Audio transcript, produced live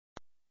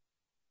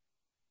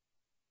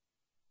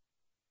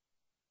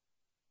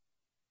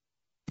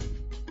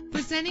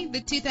Presenting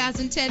the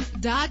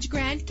 2010 Dodge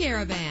Grand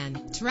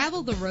Caravan.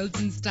 Travel the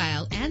roads in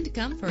style and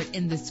comfort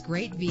in this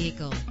great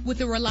vehicle. With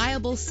a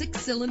reliable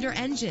 6-cylinder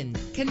engine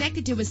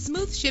connected to a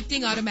smooth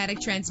shifting automatic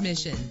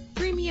transmission.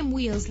 Premium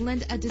wheels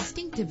lend a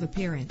distinctive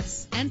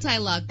appearance.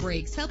 Anti-lock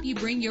brakes help you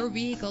bring your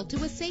vehicle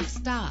to a safe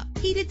stop.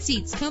 Heated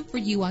seats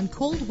comfort you on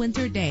cold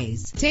winter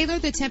days. Tailor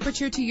the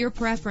temperature to your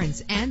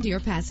preference and your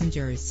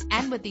passengers.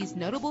 And with these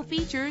notable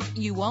features,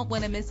 you won't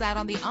want to miss out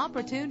on the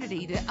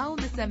opportunity to own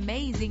this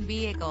amazing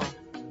vehicle.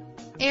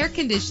 Air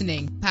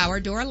conditioning, power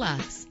door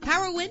locks,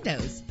 power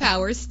windows,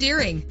 power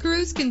steering,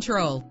 cruise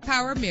control,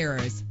 power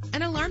mirrors,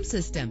 an alarm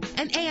system,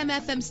 an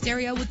AM/FM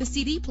stereo with a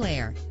CD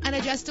player, an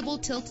adjustable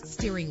tilt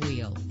steering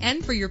wheel.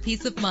 And for your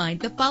peace of mind,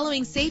 the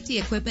following safety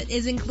equipment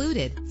is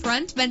included: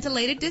 front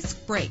ventilated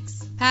disc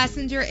brakes,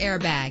 passenger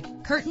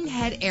airbag, curtain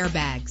head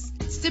airbags,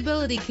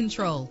 stability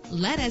control.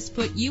 Let us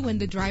put you in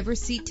the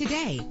driver's seat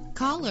today.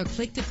 Call or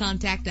click to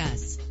contact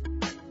us.